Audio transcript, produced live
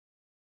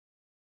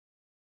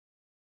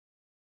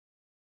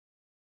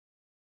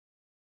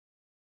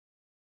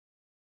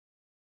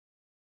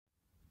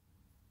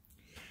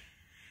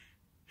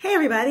Hey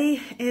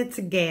everybody, it's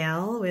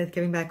Gail with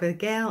Giving Back with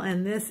Gail,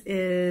 and this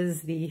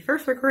is the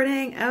first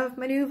recording of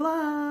my new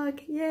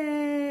vlog.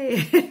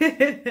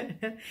 Yay!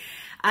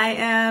 I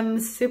am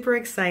super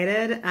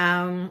excited.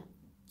 I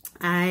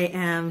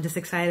am just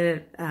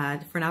excited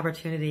for an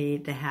opportunity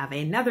to have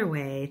another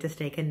way to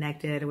stay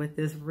connected with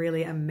this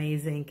really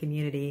amazing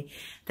community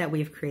that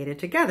we've created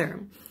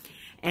together.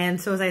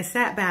 And so as I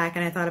sat back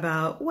and I thought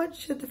about what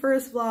should the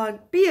first vlog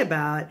be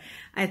about,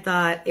 I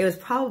thought it was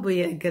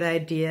probably a good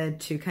idea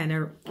to kind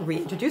of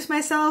reintroduce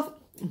myself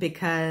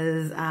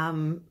because,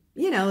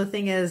 you know, the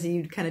thing is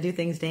you kind of do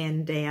things day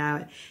in, day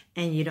out,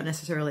 and you don't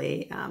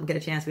necessarily get a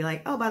chance to be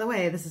like, oh, by the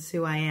way, this is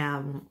who I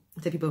am,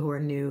 to people who are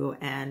new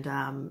and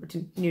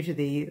new to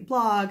the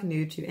blog,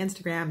 new to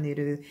Instagram, new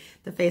to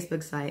the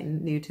Facebook site,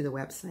 and new to the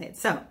website.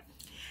 So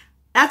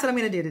that's what I'm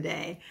going to do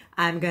today.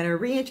 I'm going to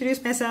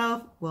reintroduce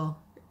myself.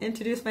 Well,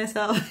 introduce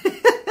myself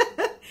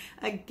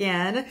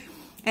again.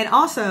 And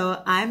also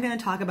I'm going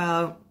to talk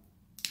about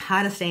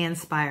how to stay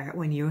inspired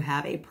when you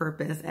have a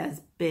purpose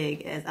as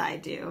big as I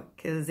do,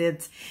 because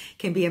it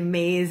can be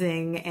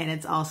amazing and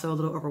it's also a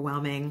little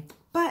overwhelming,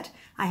 but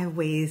I have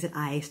ways that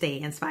I stay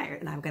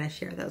inspired and I'm going to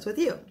share those with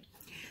you.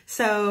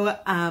 So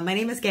my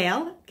name is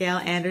Gail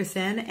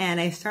Anderson, and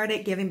I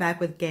started Giving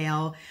Back with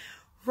Gail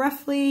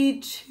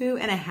roughly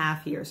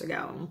 2.5 years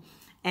ago.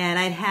 And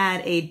I'd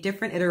had a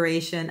different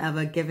iteration of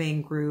a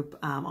giving group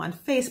on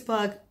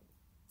Facebook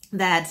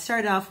that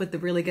started off with the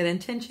really good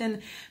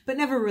intention, but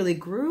never really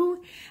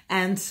grew.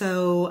 And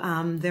so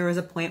there was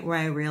a point where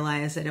I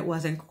realized that it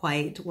wasn't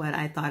quite what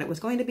I thought it was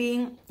going to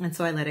be. And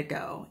so I let it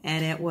go.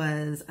 And it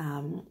was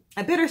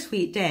a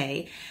bittersweet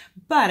day.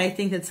 But I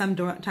think that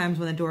sometimes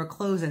when the door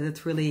closes,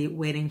 it's really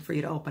waiting for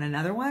you to open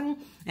another one.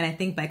 And I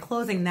think by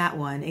closing that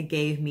one, it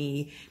gave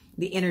me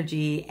the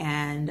energy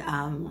and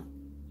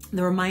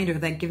the reminder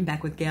that Giving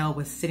Back with Gail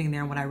was sitting there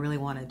and what I really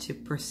wanted to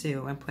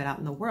pursue and put out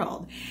in the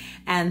world.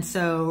 And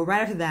so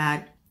right after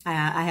that,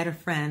 I had a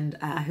friend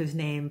whose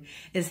name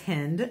is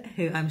Hind,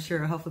 who I'm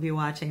sure hopefully be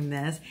watching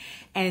this.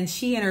 And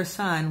she and her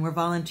son were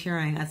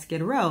volunteering at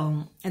Skid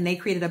Row, and they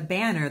created a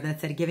banner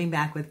that said Giving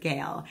Back with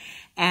Gail.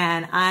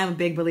 And I'm a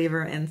big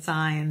believer in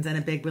signs and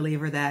a big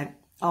believer that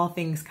all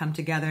things come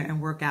together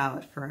and work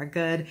out for our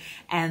good.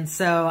 And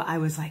so I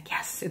was like,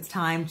 yes, it's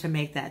time to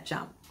make that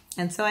jump.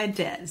 And so I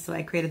did. So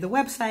I created the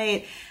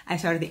website, I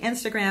started the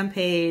Instagram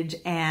page,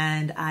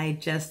 and I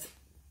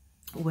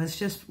was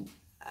just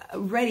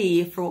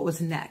ready for what was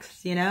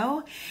next, you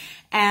know?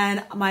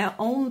 And the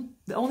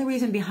only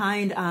reason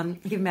behind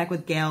Giving Back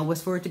with Gail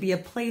was for it to be a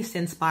place to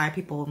inspire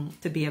people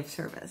to be of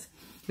service.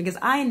 Because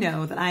I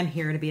know that I'm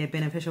here to be a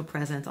beneficial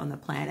presence on the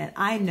planet.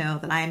 I know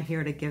that I am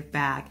here to give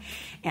back,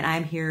 and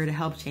I'm here to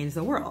help change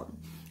the world.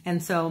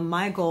 And so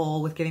my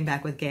goal with Giving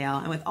Back with Gail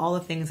and with all the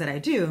things that I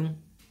do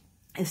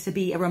is to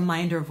be a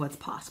reminder of what's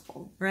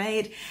possible,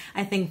 right?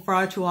 I think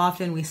far too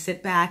often we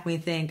sit back and we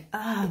think,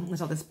 oh,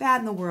 there's all this bad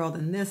in the world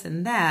and this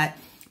and that.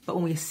 But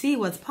when we see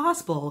what's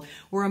possible,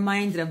 we're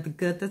reminded of the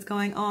good that's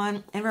going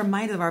on and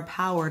reminded of our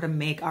power to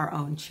make our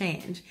own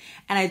change.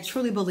 And I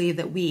truly believe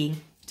that we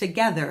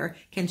together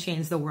can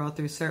change the world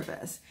through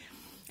service.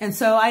 And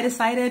so I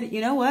decided, you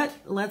know what,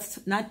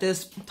 let's not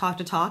just talk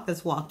the talk,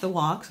 let's walk the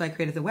walk. So I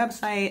created the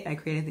website, I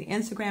created the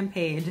Instagram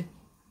page,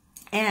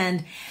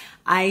 and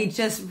I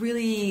just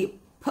really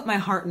put my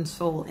heart and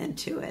soul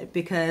into it,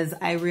 because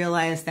I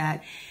realized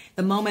that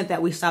the moment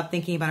that we stop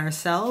thinking about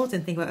ourselves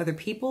and think about other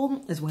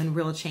people is when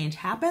real change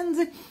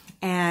happens.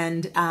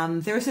 And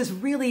there's this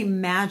really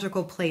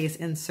magical place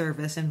in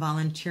service and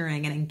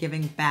volunteering and in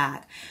giving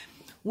back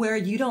where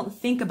you don't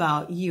think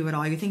about you at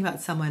all. You think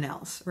about someone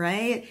else,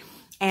 right?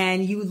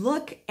 And you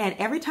look at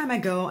every time I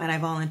go and I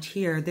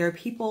volunteer, there are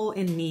people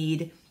in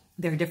need.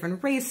 There are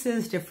different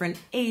races, different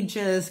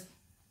ages.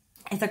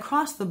 It's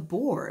across the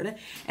board.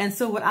 And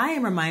so what I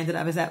am reminded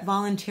of is that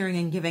volunteering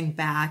and giving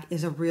back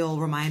is a real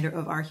reminder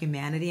of our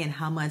humanity and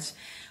how much,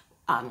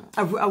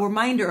 a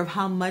reminder of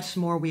how much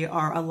more we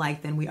are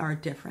alike than we are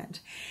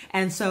different.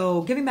 And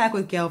so Giving Back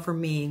with Gail for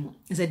me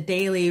is a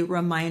daily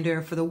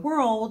reminder for the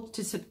world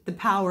to the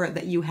power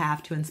that you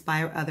have to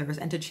inspire others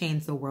and to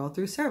change the world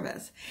through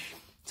service.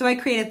 So I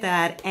created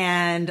that,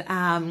 and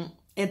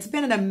it's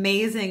been an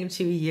amazing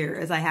 2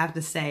 years, I have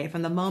to say,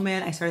 from the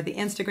moment I started the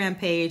Instagram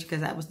page, because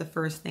that was the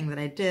first thing that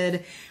I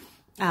did.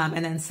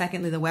 And then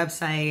secondly, the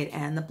website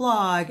and the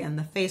blog and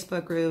the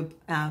Facebook group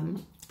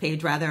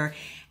page rather,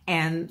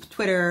 and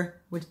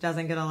Twitter, which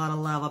doesn't get a lot of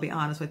love, I'll be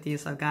honest with you.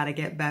 So I've got to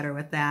get better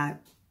with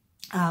that.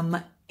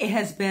 It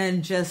has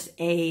been just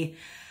a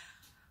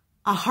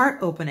heart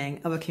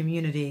opening of a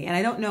community. And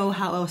I don't know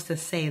how else to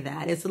say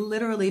that. It's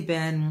literally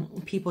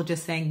been people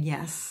just saying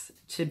yes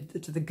to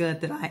the good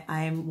that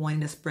I am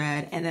wanting to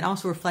spread, and then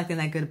also reflecting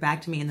that good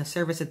back to me in the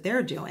service that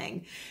they're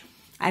doing.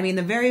 I mean,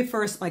 the very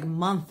first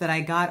month that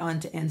I got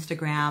onto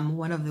Instagram,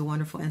 one of the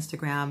wonderful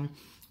Instagram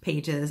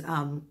pages,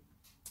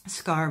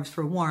 Scarves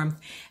for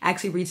Warmth,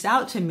 actually reached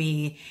out to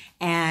me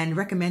and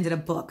recommended a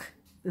book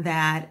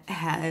that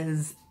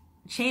has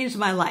changed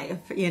my life.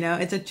 You know,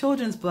 it's a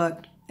children's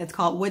book. It's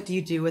called What Do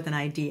You Do with an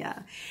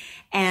Idea?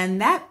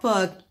 And that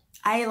book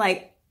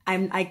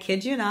I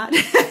kid you not.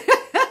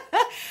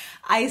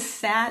 I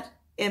sat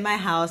in my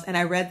house and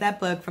I read that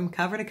book from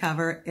cover to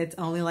cover. It's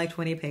only like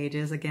 20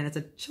 pages. Again, it's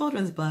a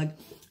children's book.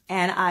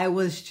 And I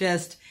was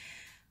just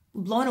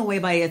blown away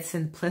by its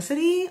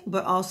simplicity,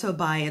 but also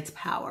by its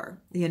power.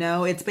 You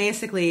know, it's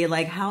basically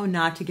like how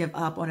not to give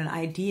up on an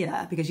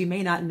idea, because you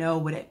may not know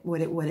where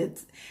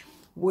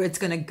it's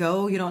going to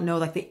go. You don't know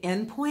like the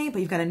end point, but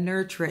you've got to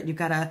nurture it. You've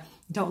got to,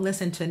 don't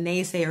listen to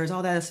naysayers,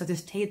 all that stuff.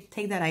 Just take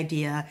that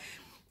idea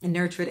and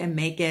nurture it and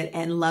make it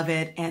and love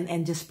it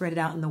and just spread it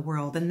out in the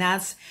world. And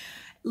that's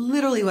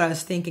literally what I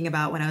was thinking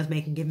about when I was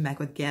making Giving Back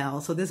with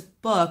Gail. So this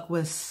book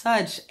was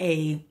such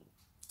a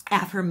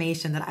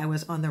affirmation that I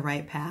was on the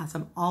right path. So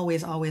I'm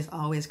always, always,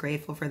 always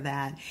grateful for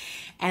that.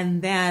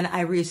 And then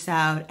I reached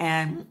out,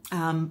 and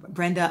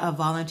Brenda of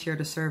Volunteer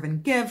to Serve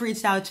and Give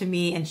reached out to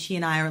me, and she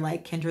and I are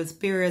like kindred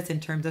spirits in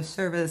terms of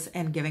service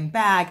and giving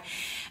back.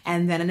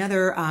 And then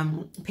another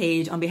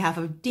page on behalf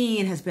of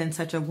Dean has been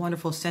such a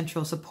wonderful,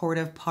 central,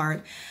 supportive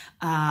part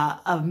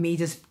of me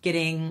just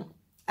getting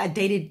a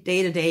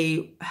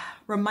day-to-day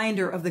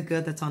reminder of the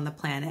good that's on the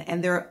planet.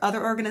 And there are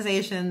other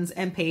organizations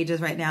and pages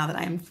right now that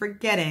I'm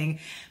forgetting,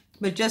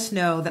 but just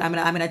know that I'm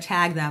gonna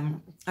tag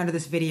them under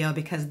this video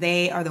because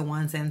they are the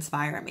ones that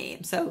inspire me.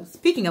 So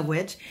speaking of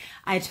which,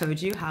 I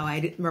told you how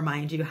I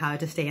remind you how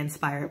to stay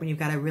inspired when you've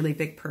got a really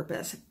big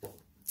purpose.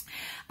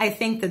 I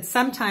think that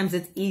sometimes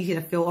it's easy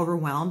to feel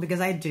overwhelmed,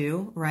 because I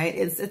do, right?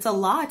 It's a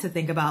lot to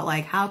think about,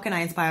 like, how can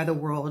I inspire the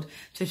world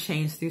to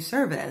change through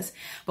service?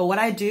 But what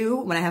I do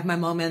when I have my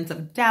moments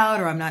of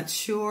doubt, or I'm not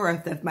sure,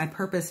 or if my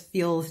purpose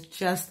feels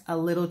just a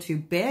little too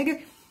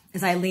big,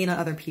 is I lean on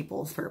other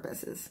people's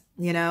purposes,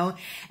 you know?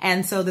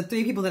 And so the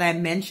 3 people that I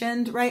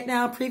mentioned right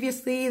now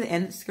previously, the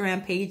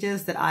Instagram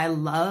pages that I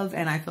love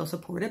and I feel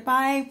supported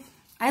by,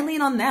 I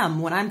lean on them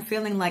when I'm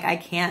feeling like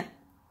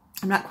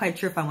I'm not quite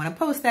sure if I want to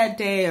post that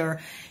day, or,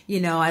 you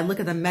know, I look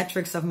at the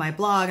metrics of my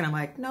blog and I'm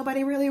like,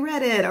 nobody really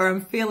read it, or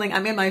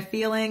I'm in my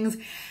feelings.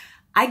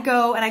 I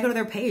go to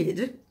their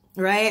page,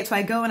 right? So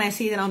I go and I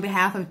see that on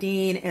behalf of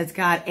Dean, it's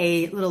got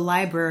a little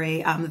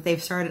library that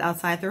they've started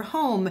outside their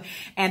home,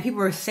 and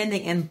people are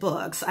sending in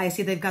books. I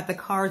see they've got the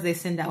cards they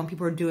send out when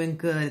people are doing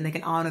good and they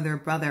can honor their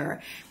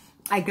brother.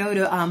 I go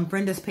to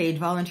Brenda's page,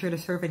 Volunteer to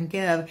Serve and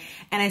Give,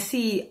 and I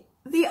see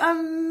the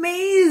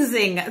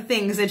amazing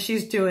things that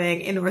she's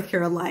doing in North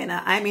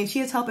Carolina. I mean, she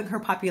is helping her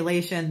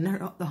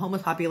population, the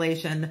homeless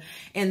population,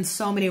 in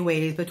so many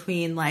ways,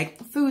 between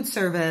like food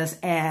service,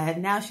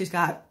 and now she's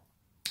got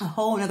a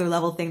whole another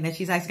level thing that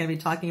she's actually going to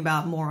be talking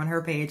about more on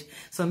her page.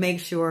 So make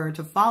sure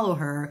to follow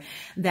her.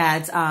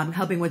 That's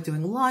helping with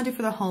doing laundry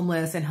for the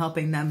homeless and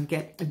helping them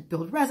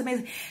build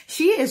resumes.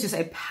 She is just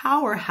a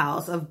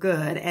powerhouse of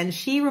good, and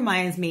she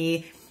reminds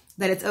me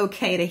that it's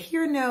okay to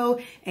hear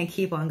no and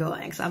keep on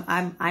going. So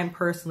I'm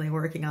personally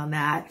working on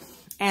that.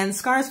 And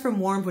Scars from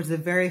Warmth, which is the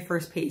very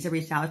first page that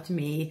reached out to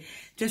me,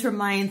 just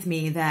reminds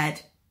me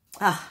that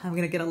I'm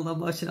going to get a little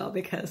emotional,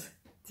 because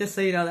just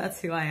so you know,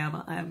 that's who I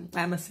am.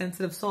 I'm a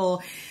sensitive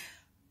soul.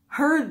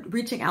 Her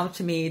reaching out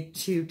to me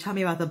to tell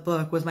me about the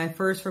book was my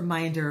first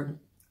reminder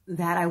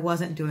that I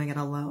wasn't doing it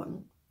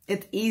alone.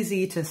 It's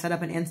easy to set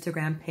up an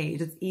Instagram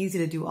page. It's easy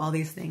to do all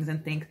these things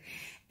and think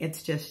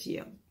it's just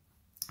you.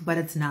 But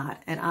it's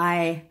not.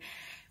 And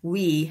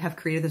we have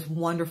created this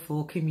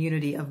wonderful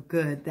community of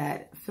good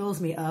that fills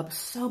me up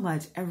so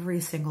much every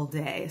single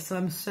day. So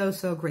I'm so,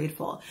 so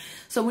grateful.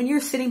 So when you're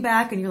sitting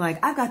back and you're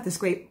like, I've got this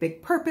great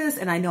big purpose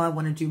and I know I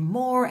want to do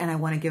more and I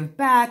want to give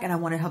back and I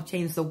want to help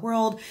change the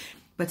world,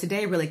 but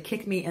today really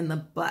kicked me in the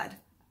butt.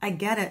 I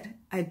get it.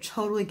 I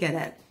totally get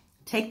it.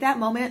 Take that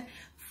moment.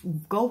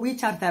 Go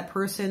reach out to that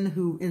person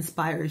who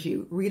inspires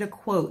you. Read a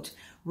quote,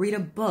 read a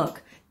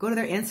book, go to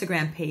their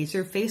Instagram page,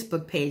 their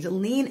Facebook page,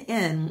 lean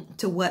in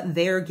to what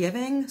they're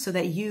giving so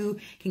that you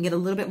can get a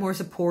little bit more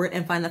support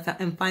and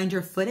find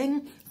your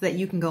footing so that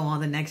you can go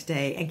on the next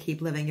day and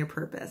keep living your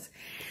purpose.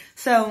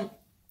 So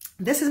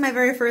this is my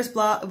very first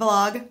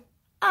vlog.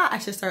 I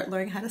should start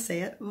learning how to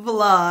say it.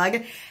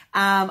 Vlog.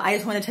 I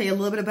just want to tell you a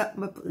little bit about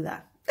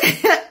that.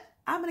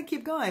 I'm going to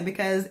keep going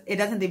because it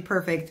doesn't be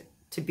perfect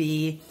to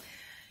be,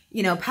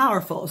 you know,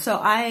 powerful.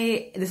 So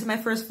this is my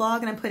first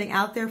vlog and I'm putting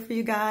out there for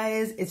you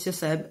guys. It's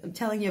just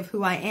telling you of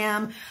who I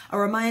am,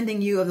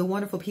 reminding you of the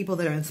wonderful people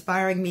that are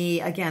inspiring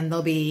me. Again,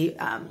 they'll be,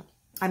 I'm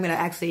going to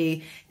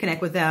actually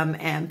connect with them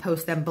and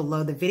post them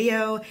below the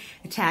video,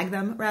 tag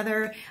them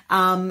rather.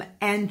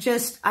 And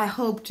just, I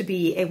hope to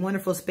be a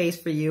wonderful space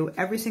for you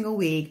every single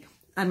week.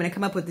 I'm going to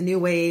come up with new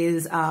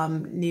ways,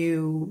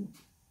 new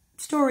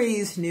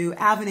stories, new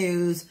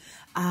avenues,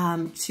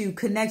 to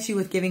connect you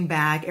with giving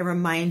back and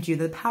remind you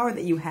the power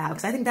that you have.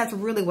 Because I think that's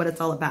really what it's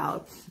all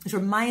about. It's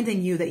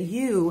reminding you that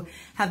you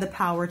have the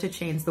power to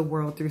change the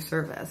world through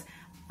service.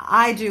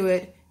 I do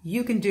it.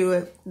 You can do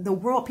it. The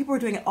world, people are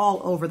doing it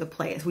all over the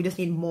place. We just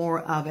need more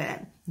of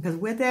it. Because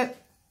with it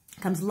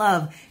comes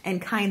love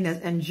and kindness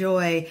and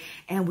joy.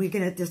 And we're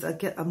going to just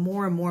get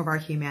more and more of our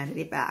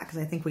humanity back. Because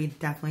I think we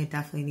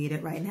definitely need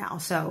it right now.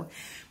 So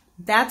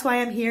that's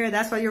why I'm here.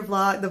 That's why the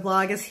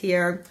vlog is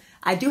here.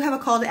 I do have a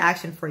call to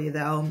action for you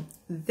though.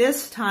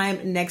 This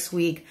time next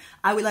week,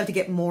 I would love to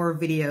get more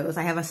videos.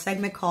 I have a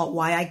segment called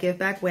Why I Give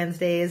Back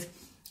Wednesdays.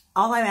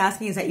 All I'm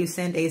asking is that you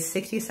send a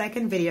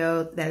 60-second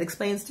video that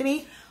explains to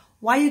me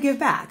why you give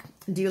back.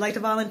 Do you like to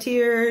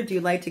volunteer? Do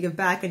you like to give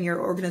back in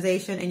your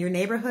organization, in your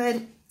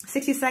neighborhood?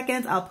 60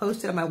 seconds, I'll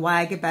post it on my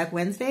Why I Give Back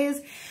Wednesdays.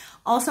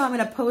 Also, I'm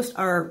going to post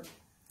our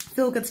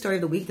Feel Good Story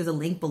of the Week. There's a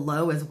link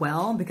below as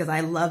well, because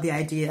I love the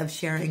idea of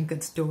sharing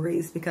good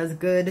stories, because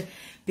good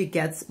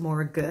begets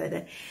more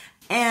good.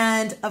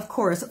 And of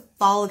course,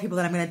 follow the people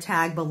that I'm going to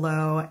tag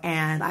below.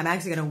 And I'm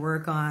actually going to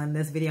work on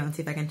this video and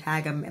see if I can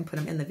tag them and put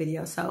them in the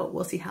video. So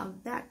we'll see how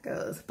that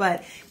goes.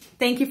 But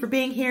thank you for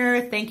being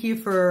here. Thank you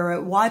for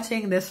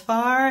watching this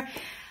far.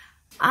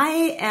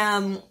 I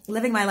am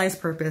living my life's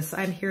purpose.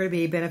 I'm here to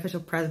be a beneficial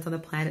presence on the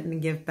planet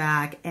and give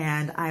back.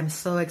 And I'm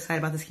so excited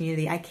about this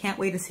community. I can't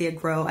wait to see it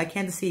grow. I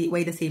can't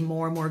wait to see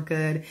more and more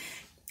good.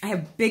 I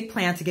have big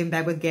plans to Giving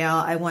Back with Gail.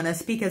 I want to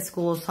speak at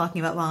schools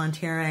talking about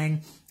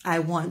volunteering. I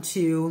want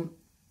to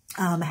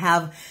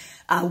have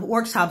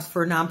workshops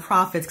for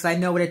nonprofits, because I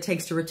know what it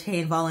takes to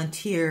retain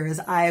volunteers.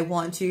 I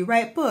want to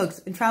write books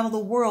and travel the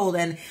world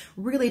and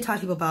really talk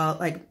to people about,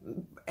 like,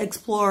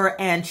 explore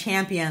and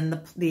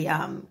champion the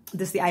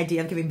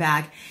idea of giving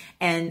back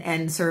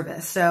and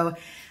service. So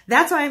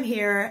that's why I'm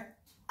here.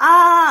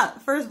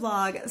 First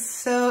vlog,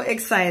 so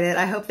excited.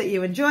 I hope that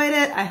you enjoyed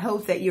it. I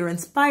hope that you're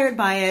inspired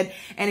by it.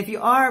 And if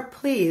you are,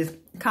 please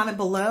comment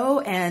below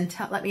and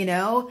let me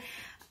know.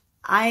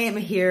 I am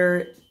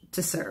here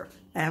to serve.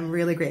 I'm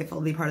really grateful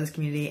to be part of this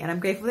community, and I'm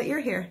grateful that you're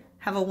here.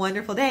 Have a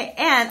wonderful day,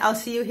 and I'll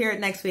see you here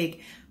next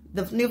week.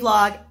 The new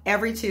vlog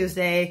every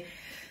Tuesday.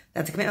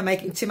 That's a commitment I'm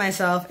making to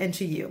myself and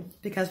to you,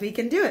 because we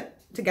can do it.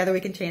 Together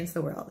we can change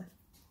the world.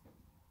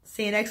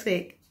 See you next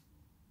week.